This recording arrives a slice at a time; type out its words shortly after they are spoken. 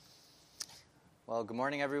Well, good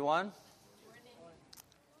morning, everyone.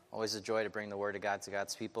 Always a joy to bring the Word of God to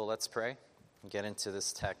God's people. Let's pray and get into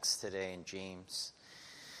this text today in James.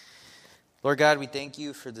 Lord God, we thank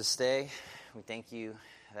you for this day. We thank you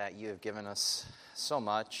that you have given us so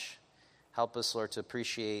much. Help us, Lord, to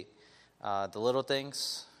appreciate the little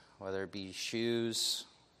things, whether it be shoes,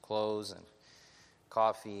 clothes, and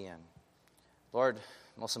coffee, and Lord,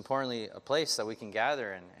 most importantly, a place that we can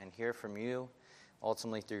gather and hear from you,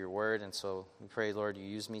 ultimately through your word. And so we pray, Lord, you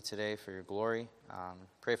use me today for your glory.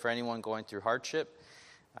 Pray for anyone going through hardship,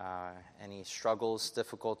 any struggles,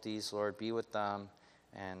 difficulties, Lord, be with them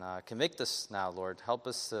and convict us now, Lord. Help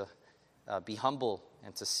us to be humble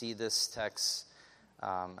and to see this text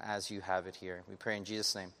as you have it here. We pray in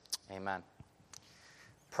Jesus' name. Amen.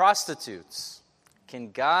 Prostitutes.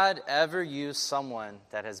 Can God ever use someone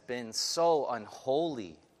that has been so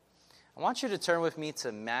unholy? I want you to turn with me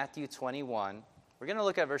to Matthew 21. We're going to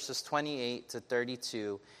look at verses 28 to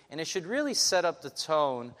 32, and it should really set up the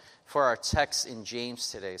tone for our text in James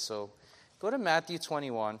today. So go to Matthew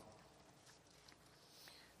 21,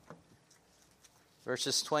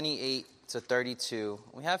 verses 28 to 32.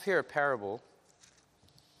 We have here a parable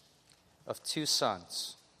of two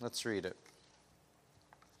sons. Let's read it.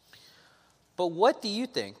 But what do you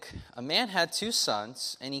think? A man had two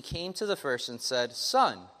sons, and he came to the first and said,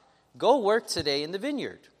 "Son, go work today in the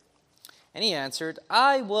vineyard." And he answered,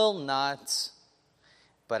 "I will not."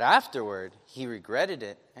 But afterward he regretted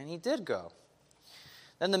it, and he did go.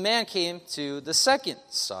 Then the man came to the second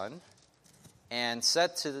son and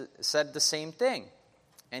said the same thing.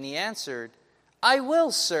 And he answered, "I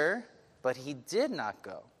will, sir." But he did not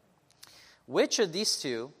go. Which of these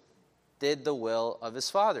two did the will of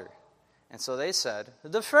his father? And so they said,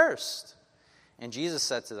 "The first." And Jesus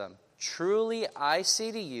said to them, "Truly I say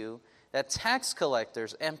to you, that tax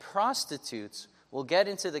collectors and prostitutes will get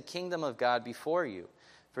into the kingdom of God before you.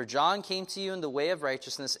 For John came to you in the way of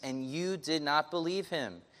righteousness, and you did not believe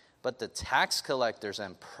him. But the tax collectors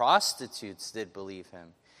and prostitutes did believe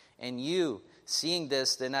him. And you, seeing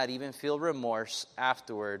this, did not even feel remorse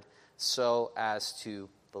afterward, so as to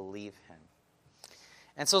believe him."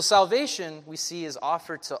 And so salvation, we see, is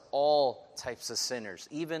offered to all types of sinners,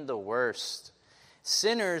 even the worst.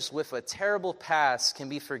 Sinners with a terrible past can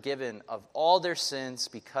be forgiven of all their sins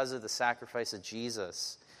because of the sacrifice of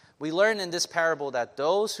Jesus. We learn in this parable that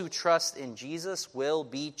those who trust in Jesus will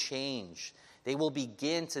be changed. They will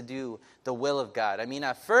begin to do the will of God. I mean,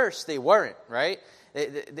 at first they weren't, right?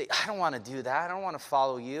 I don't want to do that. I don't want to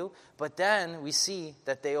follow you. But then we see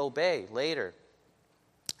that they obey later.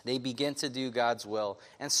 They begin to do God's will.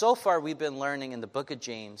 And so far we've been learning in the book of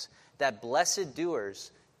James that blessed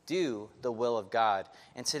doers do the will of God.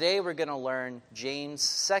 And today we're going to learn James'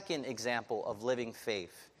 second example of living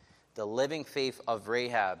faith, the living faith of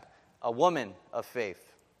Rahab, a woman of faith.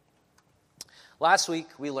 Last week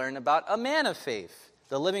we learned about a man of faith,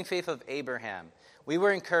 the living faith of Abraham. We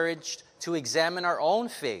were encouraged to examine our own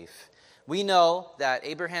faith. We know that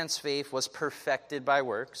Abraham's faith was perfected by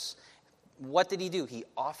works. What did he do? He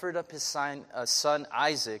offered up his son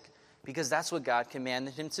Isaac because that's what God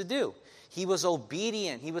commanded him to do. He was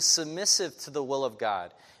obedient. He was submissive to the will of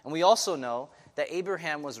God. And we also know that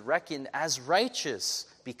Abraham was reckoned as righteous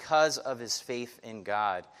because of his faith in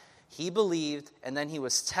God. He believed, and then he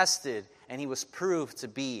was tested, and he was proved to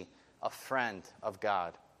be a friend of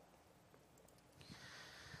God.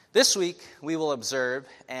 This week, we will observe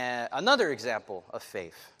another example of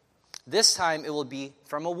faith. This time, it will be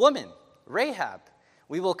from a woman, Rahab.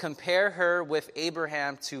 We will compare her with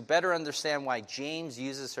Abraham to better understand why James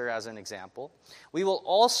uses her as an example. We will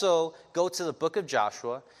also go to the book of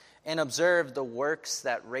Joshua and observe the works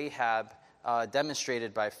that Rahab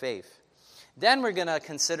demonstrated by faith. Then we're going to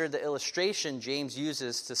consider the illustration James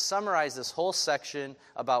uses to summarize this whole section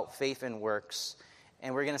about faith and works.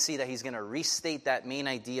 And we're going to see that he's going to restate that main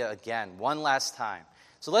idea again, one last time.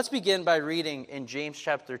 So let's begin by reading in James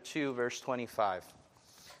chapter 2, verse 25.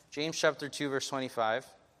 James chapter 2, verse 25.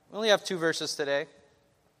 We only have two verses today.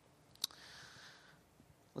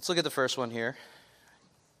 Let's look at the first one here.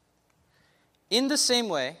 In the same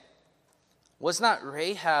way, was not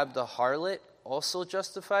Rahab the harlot also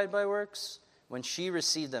justified by works when she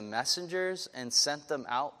received the messengers and sent them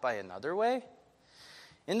out by another way?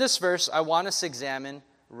 In this verse, I want us to examine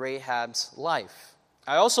Rahab's life.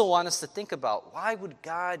 I also want us to think about, why would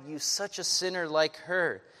God use such a sinner like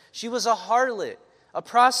her? She was a harlot, a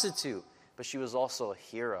prostitute, but she was also a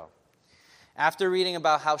hero. After reading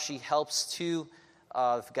about how she helps two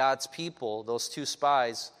of God's people, those two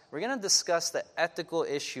spies, we're going to discuss the ethical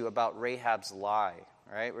issue about Rahab's lie.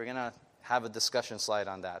 All right? We're going to have a discussion slide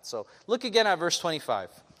on that. So look again at verse 25.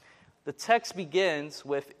 The text begins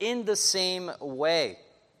with, in the same way.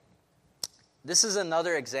 This is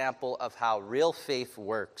another example of how real faith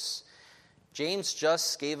works. James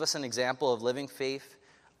just gave us an example of living faith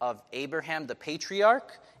of Abraham, the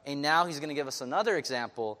patriarch, and now he's going to give us another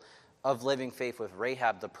example of living faith with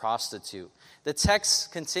Rahab, the prostitute. The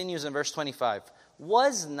text continues in verse 25.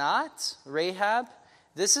 Was not Rahab?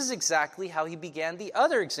 This is exactly how he began the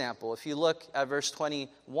other example. If you look at verse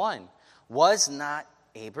 21, was not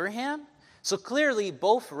Abraham? So clearly,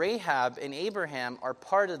 both Rahab and Abraham are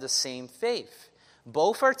part of the same faith.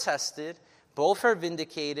 Both are tested, both are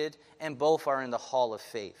vindicated, and both are in the hall of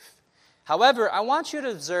faith. However, I want you to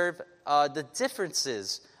observe the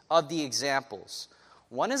differences of the examples.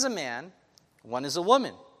 One is a man, one is a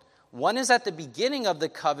woman. One is at the beginning of the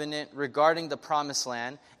covenant regarding the promised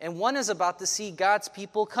land, and one is about to see God's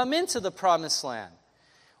people come into the promised land.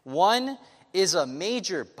 One is a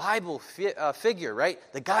major Bible figure, right?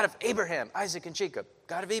 The God of Abraham, Isaac, and Jacob.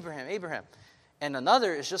 God of Abraham. And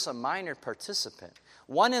another is just a minor participant.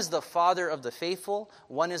 One is the father of the faithful,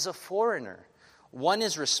 one is a foreigner. One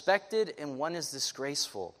is respected, and one is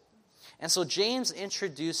disgraceful. And so James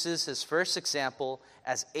introduces his first example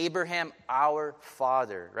as Abraham, our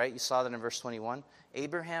father, right? You saw that in verse 21.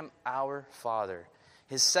 Abraham, our father.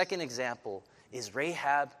 His second example is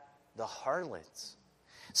Rahab, the harlot.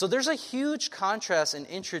 So there's a huge contrast in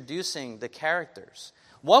introducing the characters.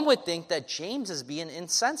 One would think that James is being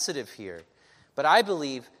insensitive here. But I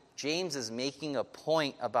believe James is making a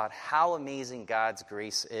point about how amazing God's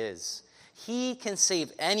grace is. He can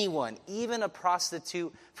save anyone, even a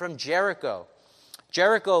prostitute from Jericho.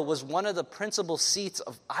 Jericho was one of the principal seats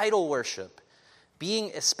of idol worship, being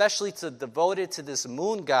especially devoted to this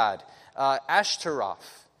moon god,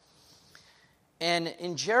 Ashtaroth. And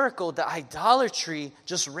in Jericho, the idolatry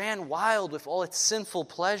just ran wild with all its sinful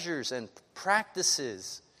pleasures and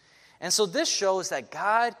practices. And so this shows that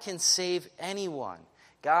God can save anyone.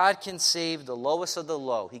 God can save the lowest of the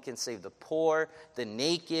low. He can save the poor, the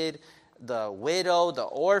naked, the widow, the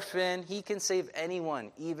orphan. He can save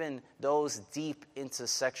anyone, even those deep into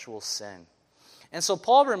sexual sin. And so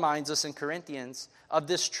Paul reminds us in Corinthians of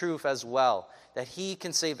this truth as well, that he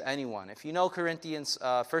can save anyone. If you know 1 Corinthians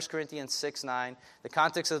 6:9, the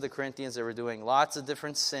context of the Corinthians, they were doing lots of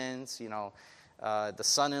different sins, the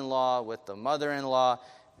son-in-law with the mother-in-law,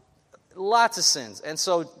 lots of sins. And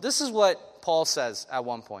so this is what Paul says at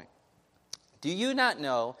one point. Do you not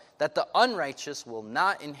know that the unrighteous will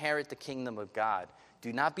not inherit the kingdom of God?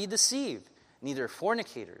 Do not be deceived. Neither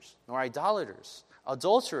fornicators, nor idolaters,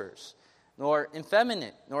 adulterers, nor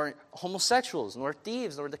effeminate, nor homosexuals, nor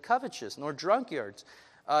thieves, nor the covetous, nor drunkards,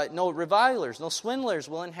 no revilers, no swindlers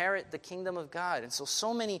will inherit the kingdom of God. And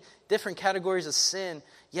so many different categories of sin,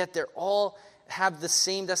 yet they all have the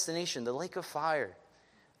same destination, the lake of fire.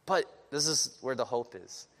 But this is where the hope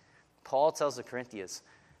is. Paul tells the Corinthians,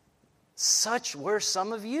 such were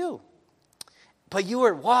some of you. But you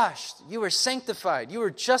were washed, you were sanctified, you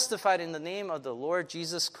were justified in the name of the Lord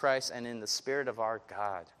Jesus Christ and in the Spirit of our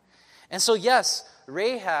God. And so yes,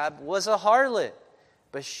 Rahab was a harlot,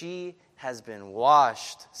 but she has been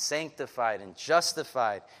washed, sanctified, and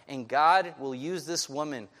justified. And God will use this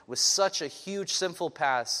woman with such a huge sinful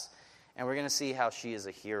past, and we're going to see how she is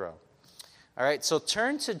a hero. All right, so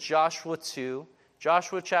turn to Joshua 2,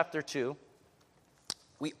 Joshua chapter 2.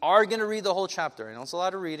 We are going to read the whole chapter. I know it's a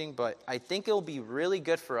lot of reading, but I think it will be really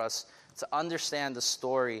good for us to understand the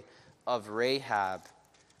story of Rahab.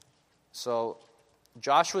 So,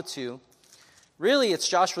 Joshua 2. Really, it's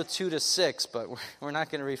Joshua 2 to 6, but we're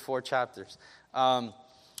not going to read 4 chapters. And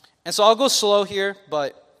so I'll go slow here,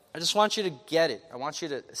 but I just want you to get it. I want you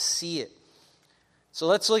to see it. So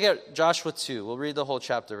let's look at Joshua 2. We'll read the whole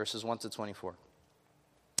chapter, verses 1 to 24.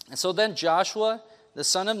 And so then Joshua, the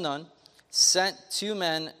son of Nun, sent 2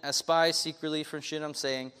 men as spies secretly from Shittim,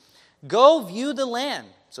 saying, go view the land.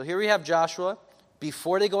 So here we have Joshua.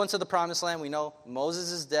 Before they go into the promised land, we know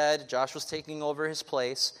Moses is dead. Joshua's taking over his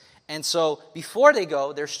place. And so before they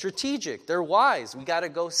go, they're strategic. They're wise. We got to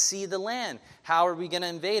go see the land. How are we going to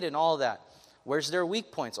invade and all that? Where's their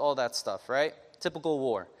weak points? All that stuff, right? Typical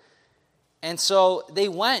war. And so they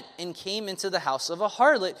went and came into the house of a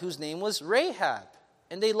harlot whose name was Rahab.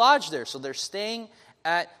 And they lodged there. So they're staying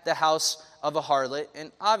at the house of a harlot.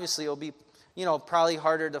 And obviously it'll be, probably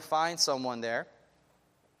harder to find someone there.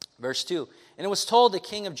 Verse 2. And it was told the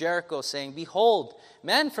king of Jericho, saying, behold,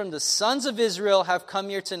 men from the sons of Israel have come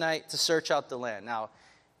here tonight to search out the land. Now,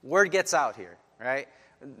 word gets out here, right?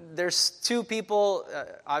 There's 2 people,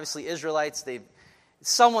 obviously Israelites.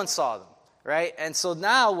 Someone saw them, right? And so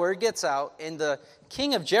now word gets out, and the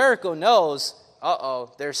king of Jericho knows,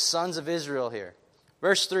 there's sons of Israel here.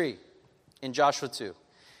 Verse 3. in Joshua 2.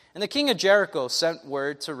 And the king of Jericho sent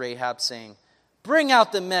word to Rahab, saying, "Bring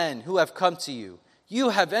out the men who have come to you. You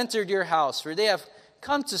have entered your house, for they have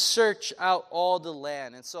come to search out all the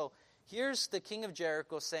land." And so here's the king of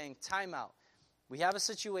Jericho saying, time out. We have a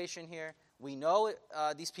situation here. We know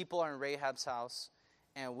these people are in Rahab's house,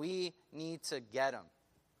 and we need to get them.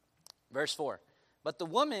 Verse 4. But the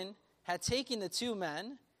woman had taken the two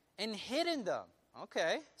men and hidden them.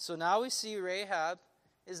 Okay, so now we see Rahab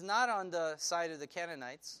is not on the side of the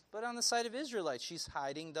Canaanites, but on the side of Israelites. She's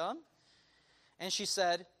hiding them. And she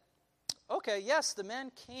said, okay, yes, the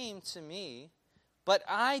men came to me, but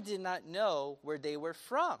I did not know where they were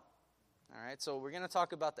from. All right, so we're going to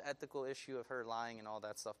talk about the ethical issue of her lying and all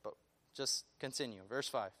that stuff, but just continue. Verse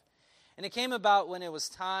 5. And it came about when it was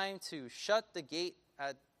time to shut the gate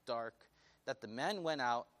at dark that the men went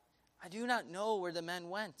out. I do not know where the men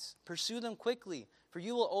went. Pursue them quickly, for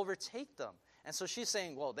you will overtake them. And so she's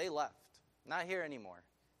saying, well, they left. Not here anymore,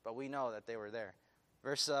 but we know that they were there.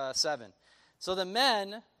 Verse 7. So the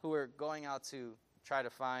men who were going out to try to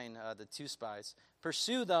find the two spies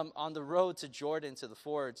pursued them on the road to Jordan to the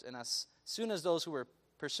fords, and as soon as those who were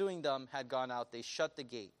pursuing them had gone out, they shut the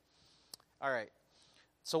gate. All right,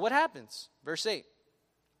 so what happens? Verse 8.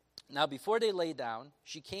 Now before they lay down,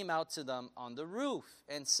 she came out to them on the roof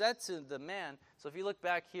and said to the man, so if you look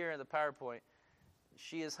back here in the PowerPoint,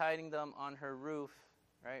 she is hiding them on her roof,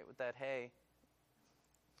 right, with that hay.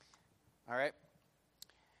 All right.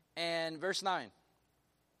 And verse 9.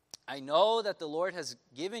 I know that the Lord has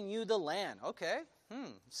given you the land. Okay.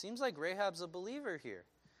 Seems like Rahab's a believer here.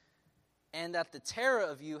 And that the terror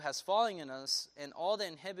of you has fallen on us, and all the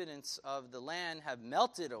inhabitants of the land have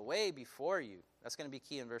melted away before you. That's going to be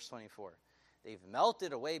key in verse 24. They've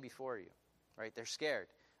melted away before you. Right? They're scared.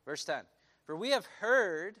 Verse 10. For we have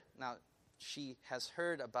heard, now she has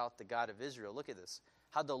heard about the God of Israel. Look at this.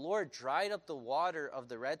 How the Lord dried up the water of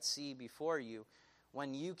the Red Sea before you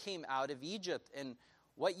when you came out of Egypt, and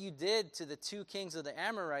what you did to the two kings of the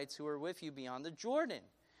Amorites who were with you beyond the Jordan.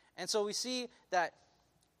 And so we see that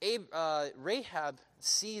Rahab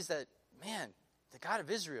sees that, man, the God of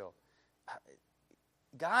Israel,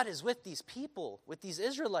 God is with these people, with these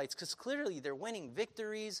Israelites, because clearly they're winning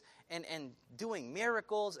victories and doing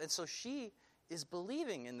miracles. And so she is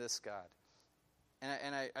believing in this God.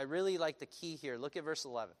 And I really like the key here. Look at verse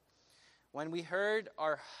 11. When we heard,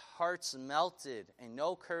 our hearts melted, and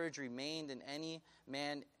no courage remained in any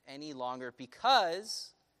man any longer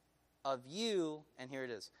because of you. And here it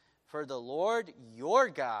is. For the Lord your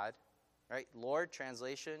God, right? Lord,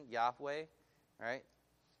 translation, Yahweh, right?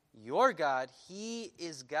 Your God, He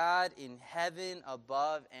is God in heaven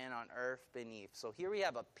above and on earth beneath. So here we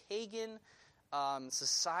have a pagan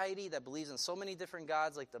society that believes in so many different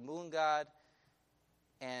gods, like the moon god.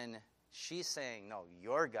 And she's saying, no,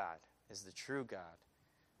 your God is the true God.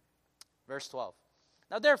 Verse 12.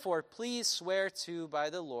 Now therefore, please swear to by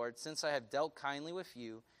the Lord, since I have dealt kindly with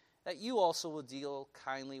you, that you also will deal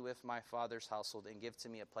kindly with my father's household and give to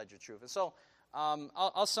me a pledge of truth. And so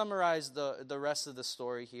I'll summarize the rest of the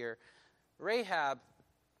story here. Rahab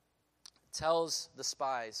tells the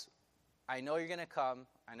spies, I know you're going to come.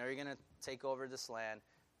 I know you're going to take over this land.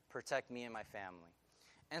 Protect me and my family.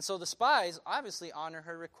 And so the spies obviously honor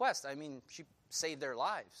her request. I mean, she saved their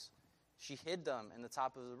lives. She hid them in the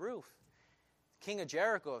top of the roof. King of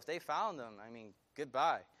Jericho, if they found them, I mean,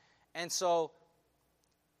 goodbye. And so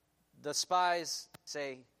the spies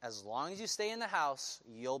say, as long as you stay in the house,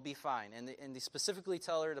 you'll be fine. And they specifically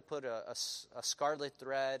tell her to put a scarlet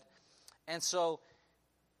thread. And so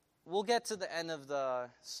we'll get to the end of the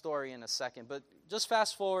story in a second. But just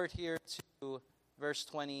fast forward here to verse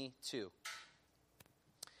 22.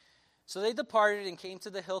 So they departed and came to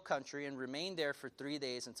the hill country and remained there for 3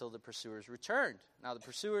 days until the pursuers returned. Now the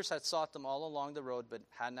pursuers had sought them all along the road but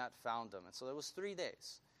had not found them. And so it was 3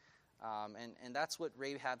 days. And that's what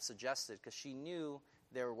Rahab suggested, because she knew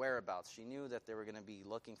their whereabouts. She knew that they were going to be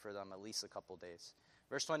looking for them at least a couple days.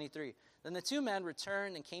 Verse 23. Then the two men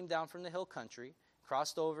returned and came down from the hill country,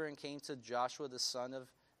 crossed over and came to Joshua the son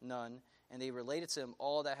of Nun, and they related to him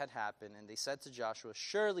all that had happened. And they said to Joshua,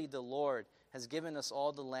 surely the Lord has given us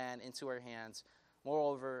all the land into our hands.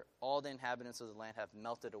 Moreover, all the inhabitants of the land have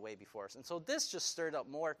melted away before us. And so this just stirred up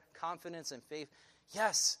more confidence and faith.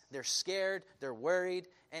 Yes, they're scared, they're worried,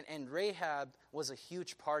 and Rahab was a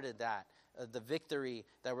huge part of that, the victory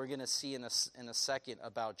that we're going to see in a second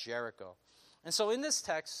about Jericho. And so in this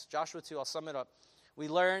text, Joshua 2, I'll sum it up, we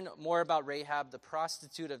learn more about Rahab, the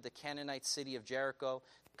prostitute of the Canaanite city of Jericho,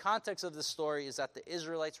 the context of the story is that the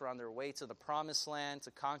Israelites were on their way to the promised land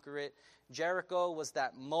to conquer it. Jericho was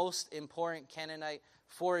that most important Canaanite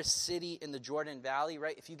forest city in the Jordan Valley,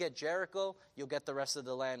 right? If you get Jericho, you'll get the rest of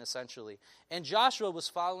the land, essentially. And Joshua was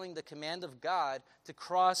following the command of God to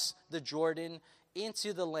cross the Jordan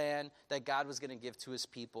into the land that God was going to give to his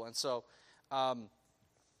people. And so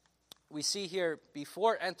we see here,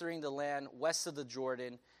 before entering the land west of the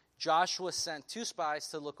Jordan, Joshua sent 2 spies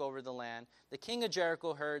to look over the land. The king of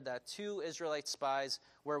Jericho heard that 2 Israelite spies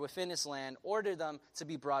were within his land, ordered them to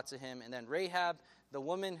be brought to him. And then Rahab, the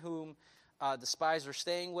woman whom the spies were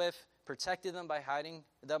staying with, protected them by hiding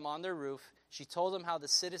them on their roof. She told them how the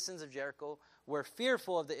citizens of Jericho were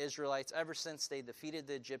fearful of the Israelites ever since they defeated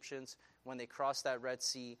the Egyptians when they crossed that Red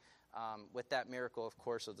Sea with that miracle, of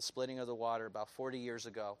course, of the splitting of the water about 40 years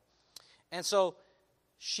ago. And so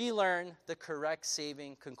she learned the correct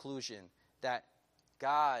saving conclusion that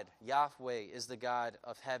God, Yahweh, is the God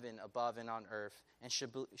of heaven above and on earth. And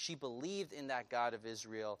she believed in that God of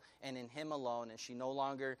Israel and in him alone. And she no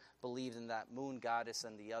longer believed in that moon goddess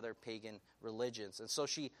and the other pagan religions. And so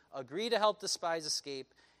she agreed to help the spies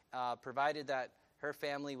escape, provided that her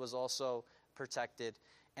family was also protected.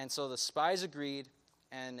 And so the spies agreed,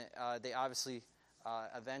 and they obviously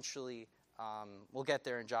eventually... we'll get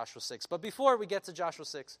there in Joshua 6. But before we get to Joshua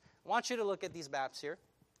 6, I want you to look at these maps here.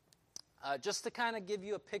 Just to kind of give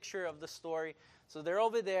you a picture of the story. So they're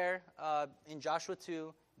over there in Joshua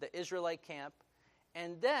 2, the Israelite camp.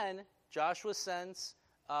 And then Joshua sends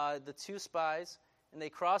the 2 spies, and they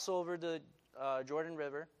cross over the Jordan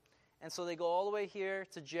River. And so they go all the way here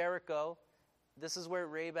to Jericho. This is where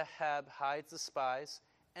Rahab hides the spies.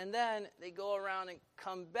 And then they go around and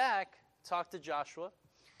come back, talk to Joshua.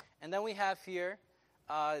 And then we have here,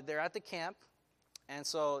 they're at the camp, and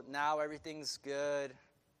so now everything's good.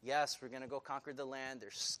 Yes, we're going to go conquer the land.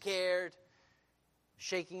 They're scared,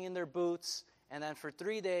 shaking in their boots. And then for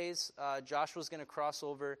 3 days, Joshua's going to cross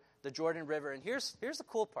over the Jordan River. And here's the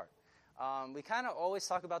cool part. We kind of always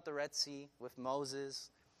talk about the Red Sea with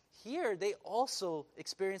Moses. Here, they also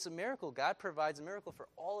experience a miracle. God provides a miracle for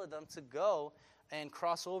all of them to go and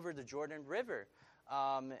cross over the Jordan River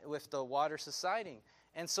with the water subsiding.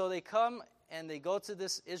 And so they come and they go to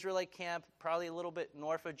this Israelite camp, probably a little bit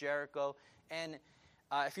north of Jericho. And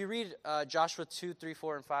if you read Joshua 2, 3,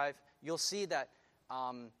 4, and 5, you'll see that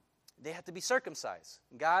they have to be circumcised.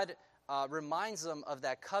 God reminds them of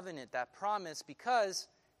that covenant, that promise, because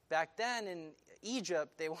back then in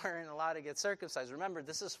Egypt, they weren't allowed to get circumcised. Remember,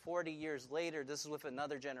 this is 40 years later. This is with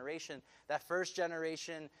another generation. That first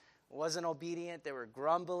generation wasn't obedient. They were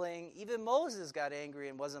grumbling. Even Moses got angry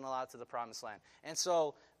and wasn't allowed to the promised land. And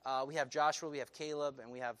so we have Joshua, we have Caleb, and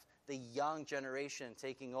we have the young generation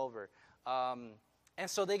taking over. And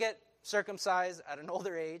so they get circumcised at an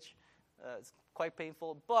older age. It's quite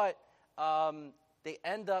painful. But they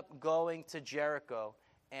end up going to Jericho.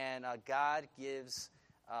 And God gives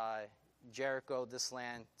Jericho, this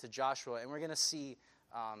land, to Joshua. And we're going to see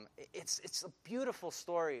it's a beautiful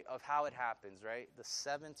story of how it happens, right? The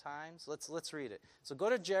 7 times. Let's read it. So go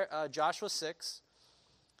to Joshua 6.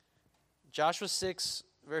 Joshua 6,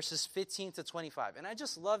 verses 15 to 25. And I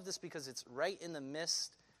just love this because it's right in the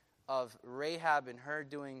midst of Rahab and her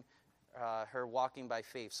doing her walking by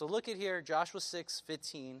faith. So look at here, Joshua 6,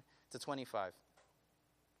 15 to 25.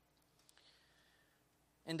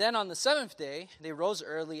 And then on the 7th day, they rose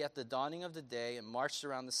early at the dawning of the day and marched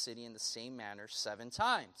around the city in the same manner 7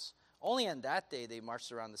 times. Only on that day they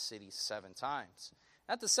marched around the city 7 times.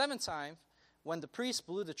 At the 7th time, when the priests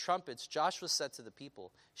blew the trumpets, Joshua said to the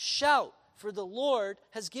people, "Shout, for the Lord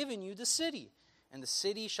has given you the city, and the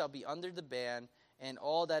city shall be under the ban, and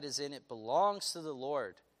all that is in it belongs to the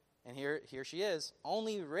Lord." And here she is.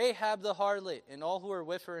 "Only Rahab the harlot and all who are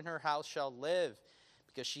with her in her house shall live,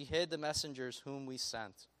 because she hid the messengers whom we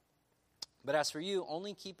sent. But as for you,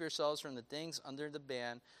 only keep yourselves from the things under the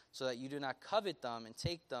ban, so that you do not covet them and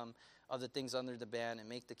take them of the things under the ban and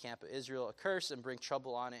make the camp of Israel a curse and bring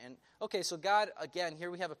trouble on it." And okay, so God, again,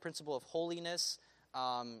 here we have a principle of holiness.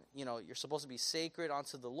 You're supposed to be sacred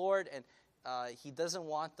unto the Lord, and he doesn't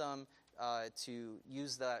want them to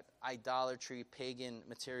use that idolatry, pagan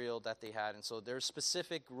material that they had. And so there's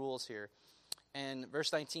specific rules here. And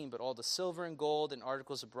verse 19, "But all the silver and gold and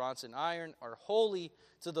articles of bronze and iron are holy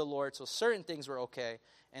to the Lord." So certain things were okay,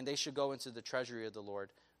 and they should go into the treasury of the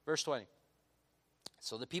Lord. Verse 20,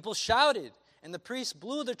 "So the people shouted, and the priests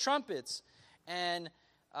blew the trumpets. And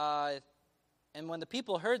when the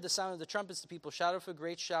people heard the sound of the trumpets, the people shouted with a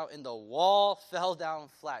great shout, and the wall fell down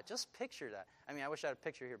flat." Just picture that. I mean, I wish I had a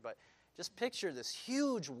picture here, but just picture this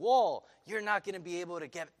huge wall. You're not going to be able to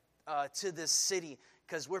get to this city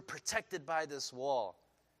because we're protected by this wall.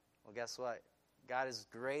 Well, guess what? God is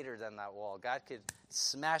greater than that wall. God could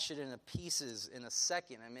smash it into pieces in a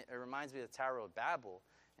second. I mean, it reminds me of the Tower of Babel.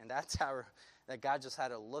 And that tower that God just had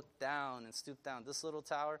to look down and stoop down. This little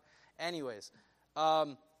tower. Anyways,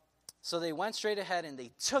 so they went straight ahead and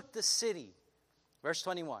they took the city. Verse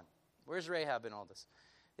 21. Where's Rahab in all this?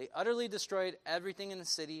 They utterly destroyed everything in the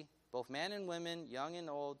city, both man and women, young and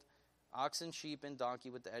old, oxen, sheep, and donkey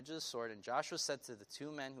with the edge of the sword. And Joshua said to the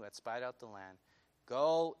two men who had spied out the land,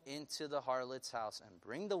 "Go into the harlot's house and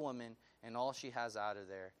bring the woman and all she has out of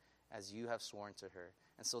there, as you have sworn to her."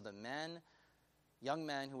 And so the young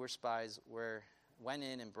men who were spies, went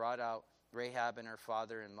in and brought out Rahab and her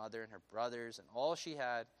father and mother and her brothers and all she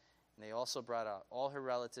had. And they also brought out all her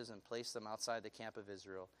relatives and placed them outside the camp of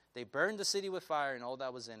Israel. They burned the city with fire and all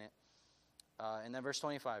that was in it. And then verse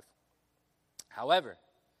 25. However,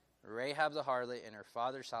 Rahab the harlot and her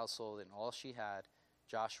father's household and all she had,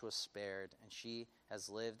 Joshua spared, and she has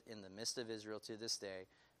lived in the midst of Israel to this day,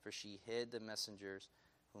 for she hid the messengers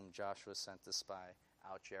whom Joshua sent to spy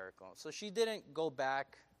out Jericho. So she didn't go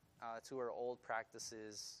back to her old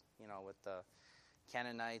practices, with the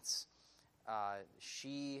Canaanites.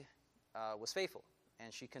 She was faithful,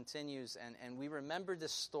 and she continues. And we remember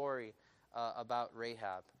this story about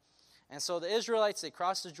Rahab. And so the Israelites, they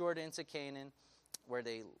crossed the Jordan into Canaan, where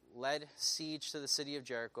they led siege to the city of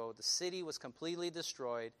Jericho. The city was completely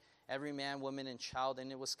destroyed. Every man, woman, and child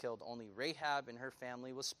in it was killed. Only Rahab and her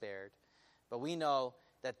family was spared. But we know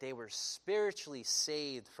that they were spiritually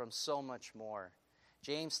saved from so much more.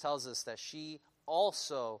 James tells us that she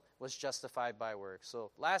also was justified by works.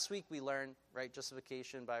 So last week we learned, right,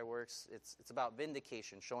 justification by works. It's about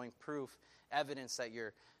vindication, showing proof, evidence that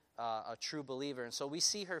you're a true believer. And so we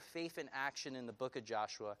see her faith in action in the book of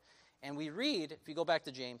Joshua. And we read, if you go back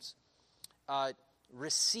to James,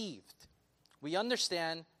 received. We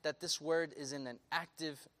understand that this word is in an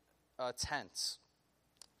active tense.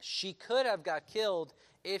 She could have got killed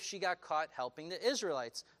if she got caught helping the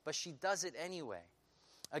Israelites, but she does it anyway.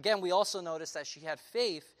 Again, we also notice that she had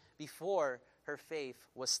faith before her faith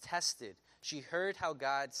was tested. She heard how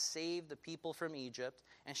God saved the people from Egypt,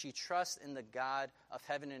 and she trusts in the God of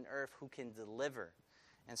heaven and earth who can deliver.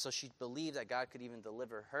 And so she believed that God could even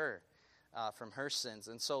deliver her from her sins.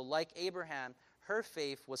 And so, like Abraham, her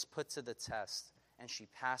faith was put to the test, and she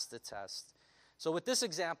passed the test. So with this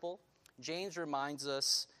example, James reminds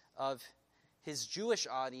us of his Jewish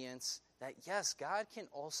audience that, yes, God can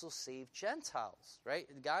also save Gentiles, right?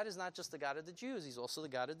 God is not just the God of the Jews, he's also the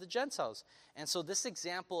God of the Gentiles. And so this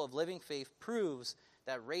example of living faith proves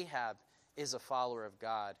that Rahab is a follower of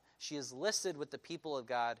God. She is listed with the people of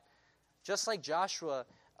God, just like Joshua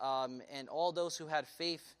and all those who had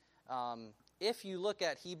faith. If you look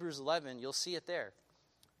at Hebrews 11, you'll see it there.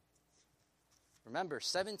 Remember,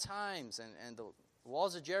 7 times, and the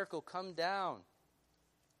walls of Jericho come down.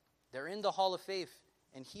 They're in the hall of faith.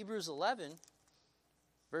 In Hebrews 11,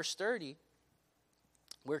 verse 30,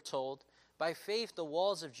 we're told, by faith the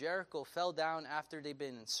walls of Jericho fell down after they'd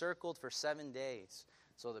been encircled for 7 days.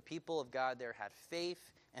 So the people of God there had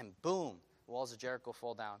faith, and boom, the walls of Jericho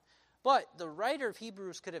fall down. But the writer of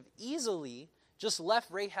Hebrews could have easily just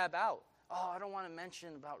left Rahab out. Oh, I don't want to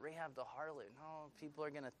mention about Rahab the harlot. No, people are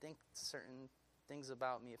going to think certain things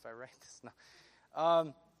about me if I write this.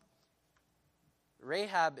 No.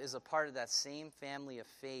 Rahab is a part of that same family of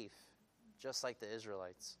faith, just like the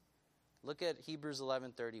Israelites. Look at Hebrews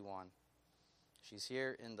 11:31. She's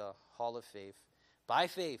here in the hall of faith. By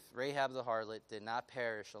faith, Rahab the harlot did not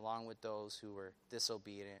perish along with those who were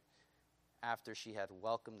disobedient after she had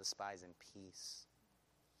welcomed the spies in peace.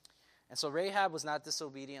 And so Rahab was not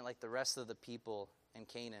disobedient like the rest of the people in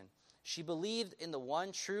Canaan. She believed in the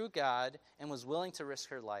one true God and was willing to risk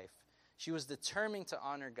her life. She was determined to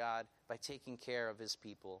honor God by taking care of his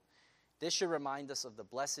people. This should remind us of the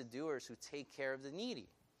blessed doers who take care of the needy.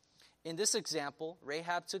 In this example,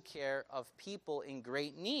 Rahab took care of people in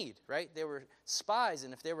great need, right? They were spies,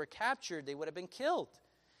 and if they were captured, they would have been killed.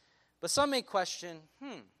 But some may question,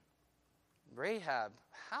 Rahab,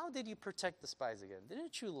 how did you protect the spies again?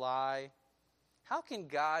 Didn't you lie? How can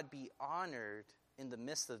God be honored in the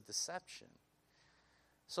midst of deception?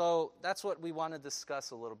 So that's what we want to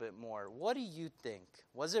discuss a little bit more. What do you think?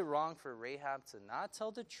 Was it wrong for Rahab to not tell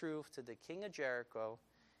the truth to the king of Jericho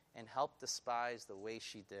and help the spies the way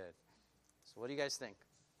she did? So what do you guys think?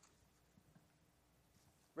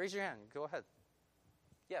 Raise your hand. Go ahead.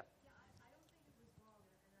 Yeah. Yeah, I don't think it was wrong,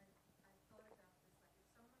 and I thought about this.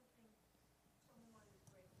 Like, if someone wanted to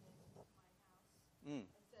break into my house and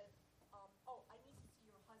said, oh, I need to see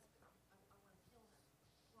your husband. I want to kill him.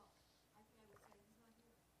 Well, I think I would say, he's not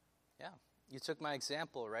here. Yeah. You took my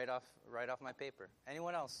example right off my paper.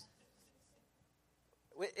 Anyone else?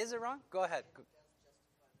 Wait, is it wrong? Go ahead.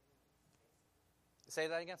 Say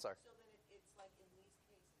that again, sorry. So then it's like in these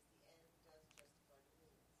cases, the end does justify the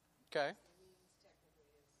means. Okay. The means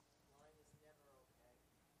technically is lying is never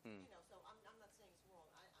okay. So I'm not saying it's wrong.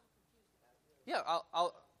 I'm confused about it. Really. Yeah,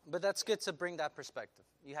 but that's good to bring that perspective.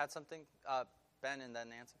 You had something, Ben, and then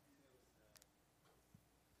Nancy?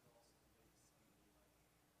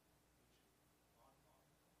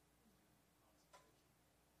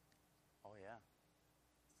 Oh, yeah.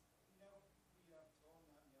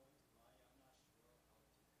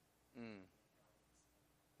 Mm.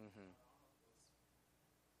 Mm-hmm.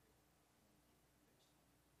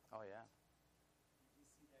 Oh, yeah.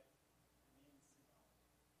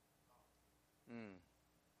 Mm.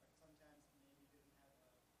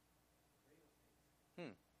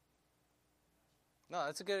 No,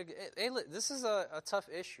 that's a good. Hey, this is a tough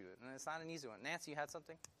issue, and it's not an easy one. Nancy, you had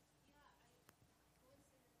something?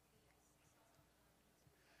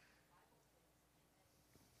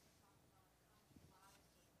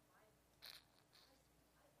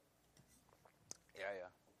 Yeah.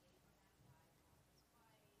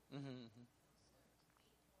 Mm-hmm.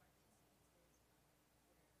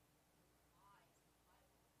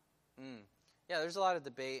 Mm. Yeah, there's a lot of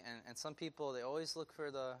debate, and some people, they always look for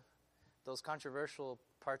those controversial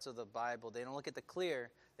parts of the Bible. They don't look at the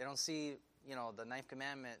clear. They don't see, the ninth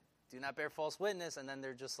commandment, do not bear false witness, and then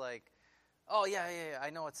they're just like, oh, yeah, I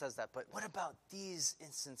know it says that, but what about these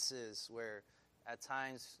instances where at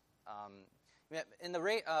times, in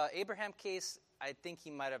the Abraham case, I think he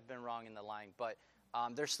might have been wrong in the line, but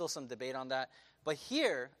there's still some debate on that. But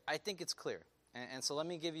here, I think it's clear. And so let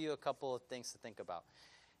me give you a couple of things to think about.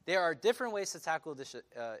 There are different ways to tackle this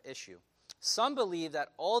issue. Some believe that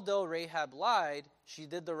although Rahab lied, she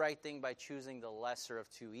did the right thing by choosing the lesser of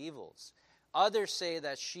two evils. Others say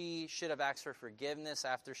that she should have asked for forgiveness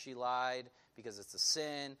after she lied because it's a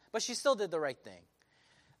sin, but she still did the right thing.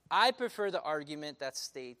 I prefer the argument that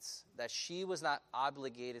states that she was not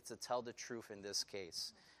obligated to tell the truth in this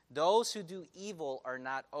case. Those who do evil are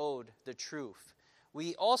not owed the truth.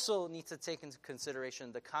 We also need to take into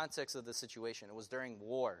consideration the context of the situation. It was during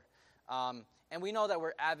war. And we know that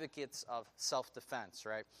we're advocates of self-defense,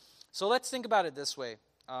 right? So let's think about it this way.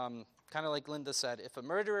 Kind of like Linda said, if a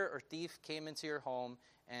murderer or thief came into your home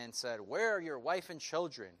and said, "Where are your wife and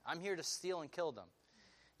children? I'm here to steal and kill them."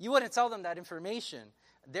 You wouldn't tell them that information.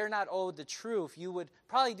 They're not owed the truth. You would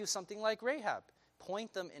probably do something like Rahab,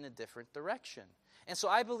 point them in a different direction. And so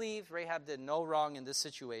I believe Rahab did no wrong in this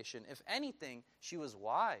situation. If anything, she was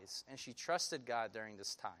wise and she trusted God during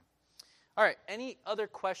this time. All right, any other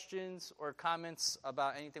questions or comments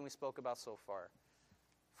about anything we spoke about so far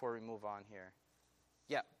before we move on here?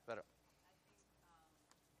 Yeah, better. I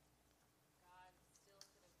think God still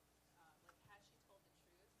could have, had she told the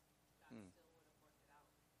truth, God still would have worked it out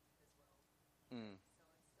as well. Mm. So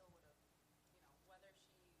it still would have, whether she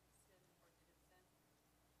sinned or didn't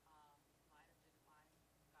sin, lied or didn't lie, God still would have used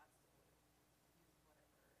whatever happened for his glory.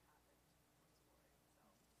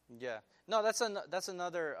 So. Yeah. No, that's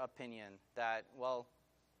another opinion that, well,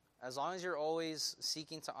 as long as you're always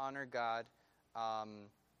seeking to honor God,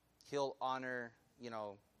 he'll honor,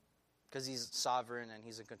 because he's sovereign and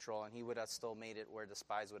he's in control, and he would have still made it where the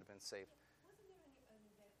spies would have been safe. Wasn't there an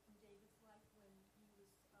event in David's life when he was,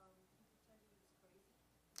 he pretended he was crazy?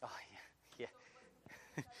 Oh, yeah.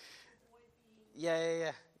 So was the boy being... Yeah.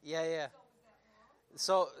 So was that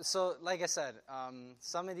wrong? So like I said,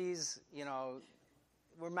 some of these,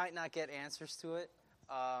 we might not get answers to it.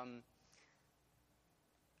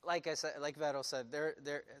 Like I said, like Vero said,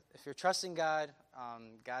 if you're trusting God,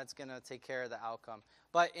 God's gonna take care of the outcome.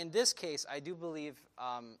 But in this case, I do believe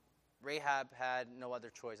Rahab had no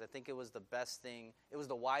other choice. I think it was the best thing. It was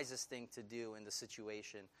the wisest thing to do in the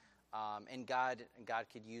situation, and God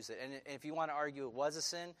could use it. And if you want to argue it was a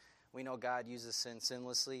sin, we know God uses sin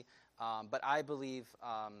sinlessly. But I believe,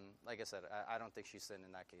 like I said, I don't think she sinned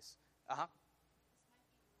in that case.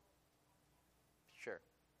 Sure.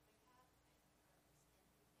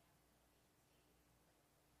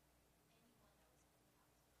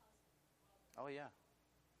 Oh, yeah.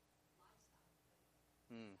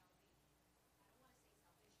 Hmm.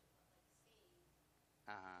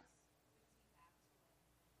 Uh-huh.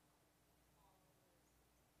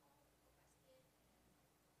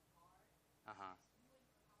 Uh-huh.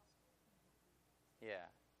 Yeah.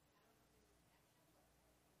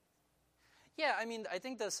 Yeah, I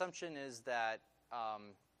think the assumption is that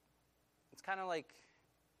it's kind of like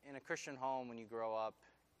in a Christian home when you grow up,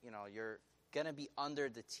 you're going to be under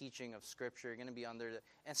the teaching of Scripture. You're going to be and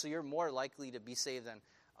so you're more likely to be saved than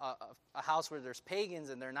a house where there's pagans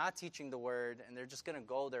and they're not teaching the word and they're just going to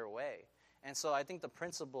go their way. And so I think the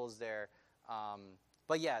principle is there.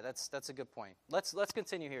 But yeah, that's a good point. Let's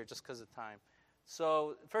continue here just because of time.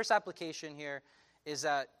 So first application here is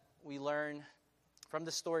that we learn from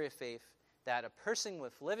the story of faith that a person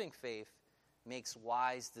with living faith makes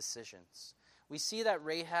wise decisions. We see that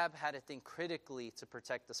Rahab had to think critically to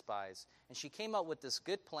protect the spies, and she came up with this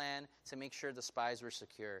good plan to make sure the spies were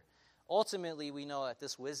secure. Ultimately, we know that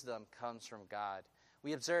this wisdom comes from God.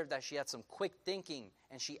 We observe that she had some quick thinking,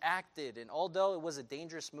 and she acted, and although it was a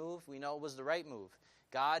dangerous move, we know it was the right move.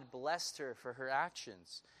 God blessed her for her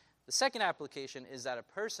actions. The second application is that a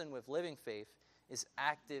person with living faith is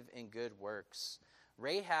active in good works.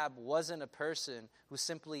 Rahab wasn't a person who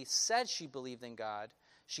simply said she believed in God.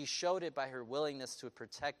 She showed it by her willingness to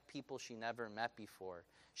protect people she never met before.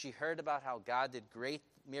 She heard about how God did great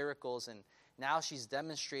miracles, and now she's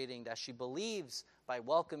demonstrating that she believes by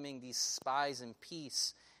welcoming these spies in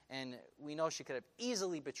peace. And we know she could have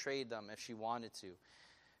easily betrayed them if she wanted to.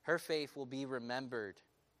 Her faith will be remembered.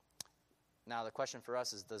 Now the question for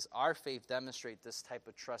us is, does our faith demonstrate this type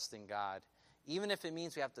of trust in God? Even if it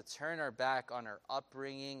means we have to turn our back on our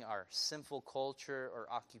upbringing, our sinful culture or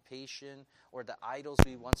occupation, or the idols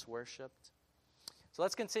we once worshipped. So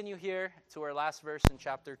let's continue here to our last verse in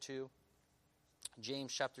chapter 2.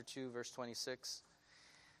 James chapter 2, verse 26.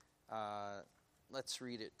 Let's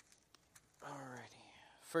read it. Alrighty.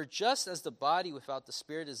 For just as the body without the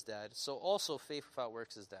spirit is dead, so also faith without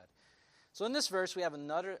works is dead. So in this verse, we have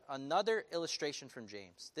another illustration from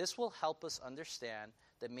James. This will help us understand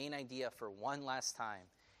the main idea for one last time.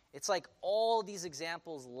 It's like all these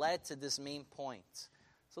examples led to this main point.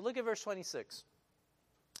 So look at verse 26.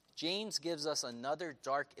 James gives us another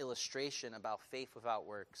dark illustration about faith without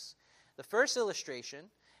works. The first illustration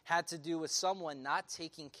had to do with someone not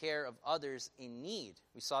taking care of others in need.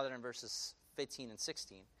 We saw that in verses 15 and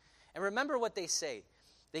 16. And remember what they say.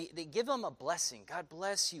 They give them a blessing. God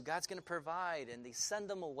bless you. God's going to provide. And they send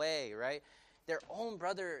them away, right? Their own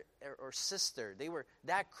brother or sister, they were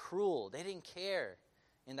that cruel. They didn't care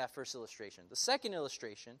in that first illustration. The second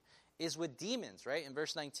illustration is with demons, right? In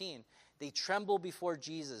verse 19, they tremble before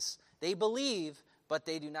Jesus. They believe, but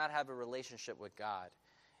they do not have a relationship with God.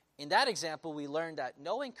 In that example, we learned that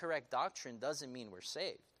knowing correct doctrine doesn't mean we're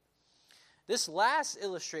saved. This last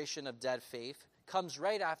illustration of dead faith comes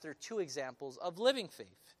right after two examples of living faith.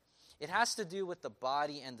 It has to do with the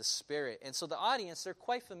body and the spirit. And so the audience, they're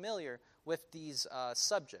quite familiar with these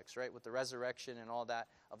subjects, right? With the resurrection and all that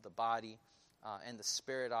of the body and the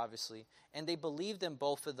spirit, obviously. And they believed in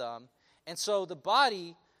both of them. And so the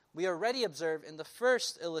body, we already observed in the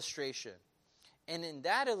first illustration. And in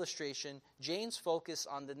that illustration, James focused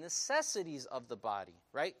on the necessities of the body,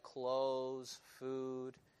 right? Clothes,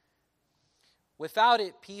 food. Without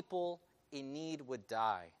it, people in need would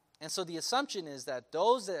die. And so the assumption is that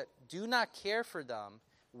those that do not care for them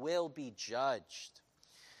will be judged.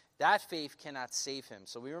 That faith cannot save him.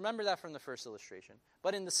 So we remember that from the first illustration.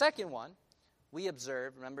 But in the second one, we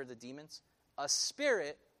observe, remember the demons, a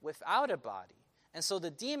spirit without a body. And so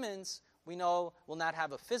the demons, we know, will not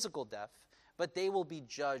have a physical death, but they will be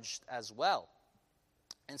judged as well.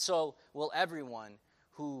 And so will everyone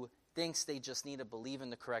who thinks they just need to believe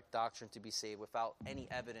in the correct doctrine to be saved without any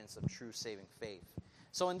evidence of true saving faith.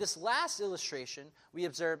 So in this last illustration, we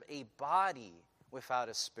observe a body without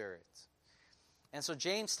a spirit. And so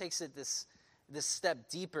James takes it this step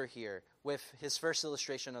deeper here with his first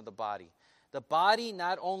illustration of the body. The body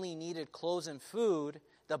not only needed clothes and food,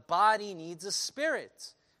 the body needs a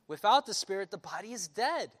spirit. Without the spirit, the body is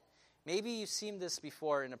dead. Maybe you've seen this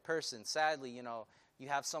before in a person. Sadly, you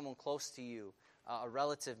have someone close to you, a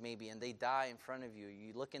relative maybe, and they die in front of you.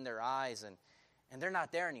 You look in their eyes, and they're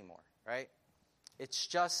not there anymore, right? It's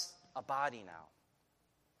just a body now.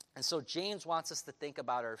 And so James wants us to think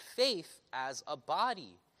about our faith as a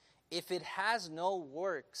body. If it has no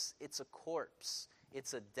works, it's a corpse.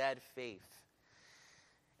 It's a dead faith.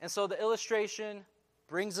 And so the illustration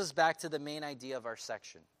brings us back to the main idea of our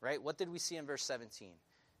section, right? What did we see in verse 17?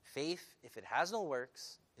 Faith, if it has no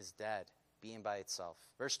works, is dead, being by itself.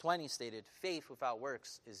 Verse 20 stated, faith without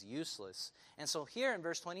works is useless. And so here in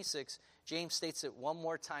verse 26, James states it one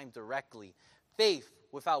more time directly. Faith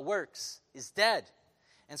without works is dead.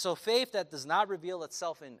 And so faith that does not reveal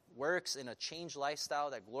itself in works, in a changed lifestyle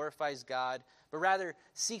that glorifies God, but rather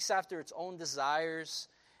seeks after its own desires,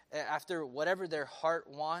 after whatever their heart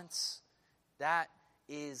wants, that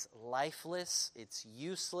is lifeless, it's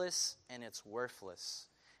useless, and it's worthless.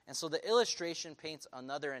 And so the illustration paints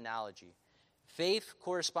another analogy. Faith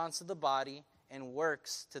corresponds to the body and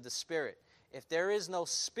works to the spirit. If there is no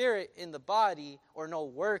spirit in the body or no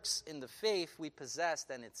works in the faith we possess,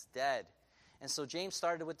 then it's dead. And so James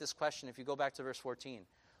started with this question, if you go back to verse 14.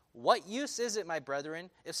 What use is it, my brethren,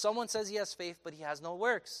 if someone says he has faith but he has no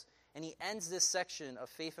works? And he ends this section of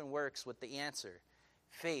faith and works with the answer.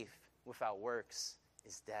 Faith without works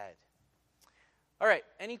is dead. All right,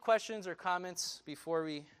 any questions or comments before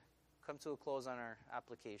we come to a close on our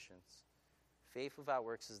applications? Faith without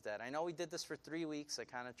works is dead. I know we did this for 3 weeks. I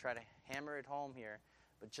kind of try to hammer it home here.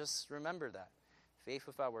 But just remember that. Faith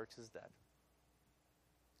without works is dead.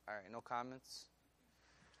 All right, no comments?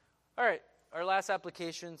 All right, our last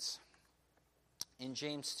applications in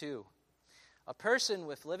James 2. A person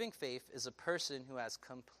with living faith is a person who has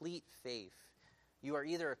complete faith. You are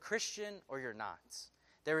either a Christian or you're not.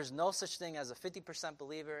 There is no such thing as a 50%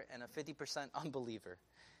 believer and a 50% unbeliever.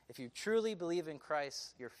 If you truly believe in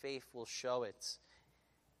Christ, your faith will show it.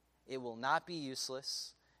 It will not be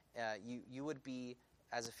useless. You would be,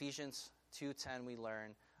 as Ephesians 2:10 we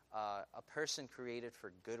learn, a person created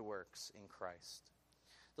for good works in Christ.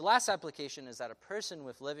 The last application is that a person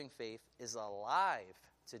with living faith is alive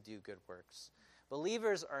to do good works.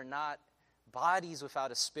 Believers are not bodies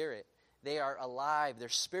without a spirit. They are alive. They're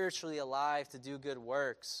spiritually alive to do good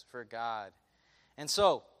works for God. And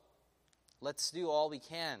so, let's do all we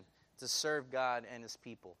can to serve God and his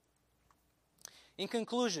people. In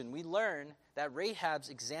conclusion, we learn that Rahab's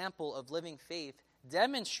example of living faith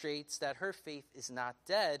demonstrates that her faith is not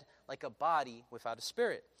dead like a body without a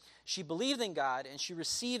spirit. She believed in God and she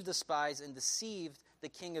received the spies and deceived the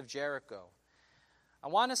king of Jericho. I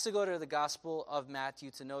want us to go to the Gospel of Matthew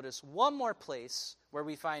to notice one more place where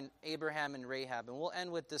we find Abraham and Rahab, and we'll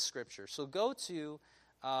end with this scripture. So go to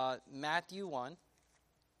Matthew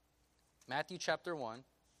chapter 1,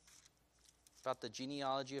 about the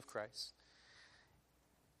genealogy of Christ.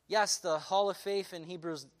 Yes, the Hall of Faith in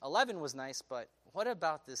Hebrews 11 was nice, but what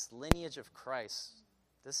about this lineage of Christ?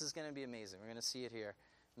 This is going to be amazing. We're going to see it here.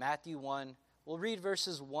 Matthew 1. We'll read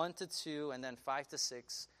verses 1 to 2 and then 5 to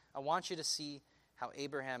 6. I want you to see how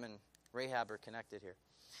Abraham and Rahab are connected here.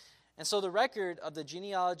 And so the record of the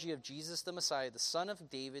genealogy of Jesus the Messiah, the son of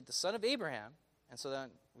David, the son of Abraham, and so then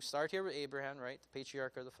we start here with Abraham, right? The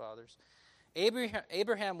patriarch of the fathers.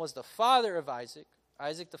 Abraham was the father of Isaac,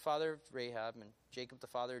 Isaac the father of Rahab, and Jacob the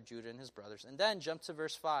father of Judah and his brothers. And then jump to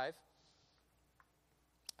verse 5.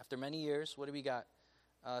 After many years, what do we got?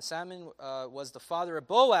 Salmon was the father of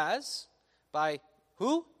Boaz by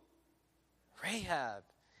who? Rahab.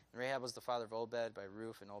 And Rahab was the father of Obed by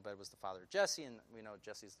Ruth, and Obed was the father of Jesse, and we know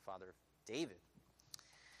Jesse is the father of David.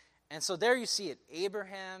 And so there you see it,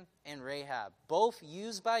 Abraham and Rahab, both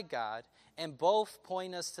used by God, and both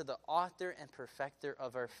point us to the author and perfecter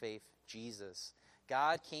of our faith, Jesus.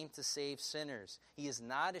 God came to save sinners. He is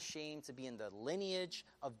not ashamed to be in the lineage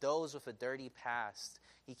of those with a dirty past.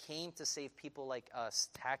 He came to save people like us,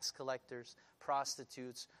 tax collectors,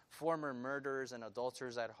 prostitutes, former murderers and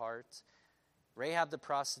adulterers at heart. Rahab the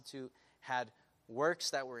prostitute had works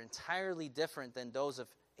that were entirely different than those of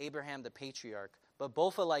Abraham the patriarch, but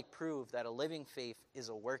both alike prove that a living faith is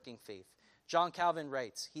a working faith. John Calvin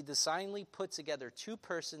writes, he designedly put together two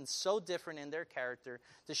persons so different in their character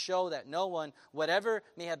to show that no one, whatever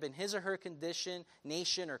may have been his or her condition,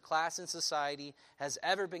 nation, or class in society, has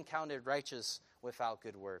ever been counted righteous without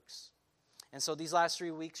good works. And so these last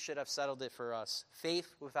 3 weeks should have settled it for us.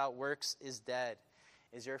 Faith without works is dead.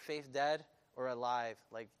 Is your faith dead or alive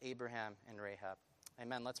like Abraham and Rahab?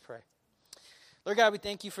 Amen. Let's pray. Lord God, we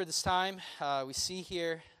thank you for this time. We see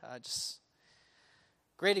here just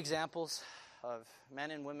great examples of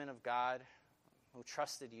men and women of God who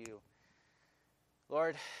trusted you.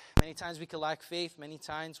 Lord, many times we can lack faith. Many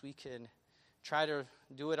times we can try to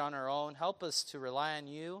do it on our own. Help us to rely on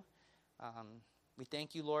you. We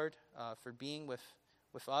thank you, Lord, for being with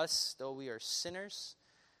us, though we are sinners.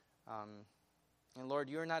 And Lord,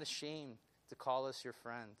 you are not ashamed to call us your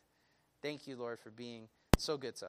friend. Thank you, Lord, for being so good to us.